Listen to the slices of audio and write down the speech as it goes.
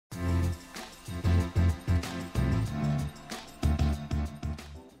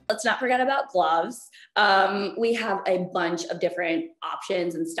let's not forget about gloves. We have a bunch of different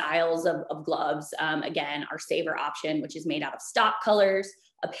options and styles of gloves. Again, our Saver option, which is made out of stock colors,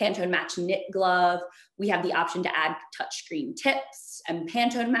 a Pantone match knit glove. We have the option to add touchscreen tips and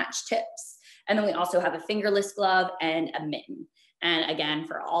Pantone match tips. And then we also have a fingerless glove and a mitten. And again,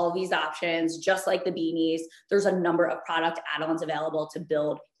 for all of these options, just like the beanies, there's a number of product add-ons available to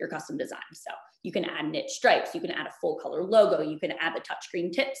build your custom design. So you can add knit stripes, you can add a full color logo, you can add the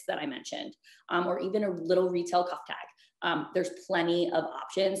touchscreen tips that I mentioned, or even a little retail cuff tag. There's plenty of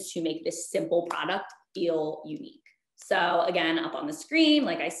options to make this simple product feel unique. So again, up on the screen,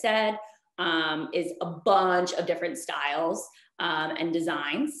 like I said, is a bunch of different styles and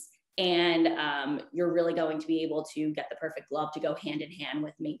designs. And you're really going to be able to get the perfect glove to go hand in hand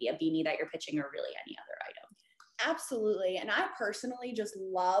with maybe a beanie that you're pitching or really any other item. Absolutely. And I personally just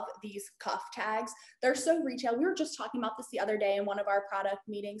love these cuff tags. They're so retail. We were just talking about this the other day in one of our product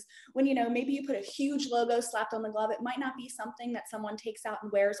meetings when, you know, maybe you put a huge logo slapped on the glove. It might not be something that someone takes out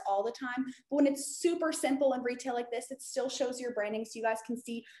and wears all the time, but when it's super simple and retail like this, it still shows your branding so you guys can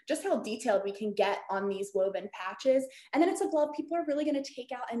see just how detailed we can get on these woven patches. And then it's a glove people are really going to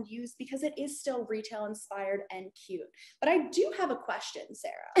take out and use because it is still retail inspired and cute. But I do have a question,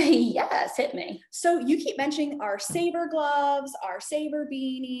 Sarah. Yes, hit me. So you keep mentioning our Saver gloves, our Saver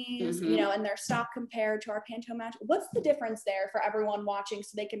beanies, you know, and their stock compared to our Pantone match. What's the difference there for everyone watching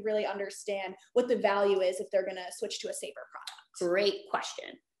so they can really understand what the value is if they're going to switch to a Saver product? Great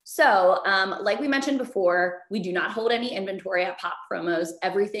question. So like we mentioned before, we do not hold any inventory at Pop Promos.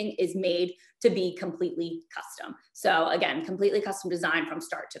 Everything is made to be completely custom. So again, completely custom design from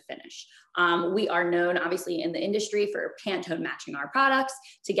start to finish. We are known obviously in the industry for Pantone matching our products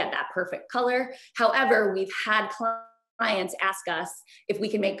to get that perfect color. However, we've had clients ask us if we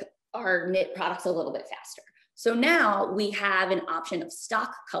can make our knit products a little bit faster. So now we have an option of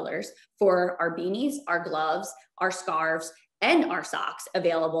stock colors for our beanies, our gloves, our scarves, and our socks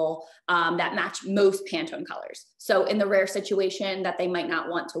available that match most Pantone colors. So in the rare situation that they might not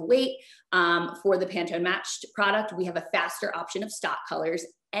want to wait for the Pantone matched product, we have a faster option of stock colors,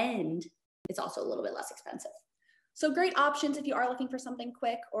 and it's also a little bit less expensive. So great options if you are looking for something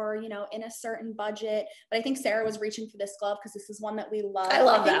quick or, you know, in a certain budget. But I think Sarah was reaching for this glove because this is one that we love. I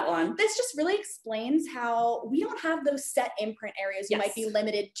love that one. This just really explains how we don't have those set imprint areas you might be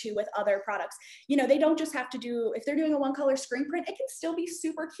limited to with other products. You know, they don't just have to do, if they're doing a one color screen print, it can still be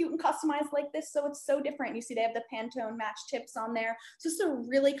super cute and customized like this. So it's so different. You see they have the Pantone match tips on there. So it's a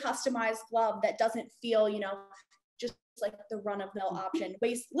really customized glove that doesn't feel, you know, just like the run-of-the-mill option,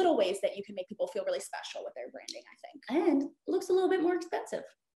 little ways that you can make people feel really special with their branding, I think. And looks a little bit more expensive.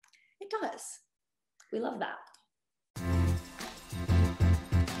 It does. We love that.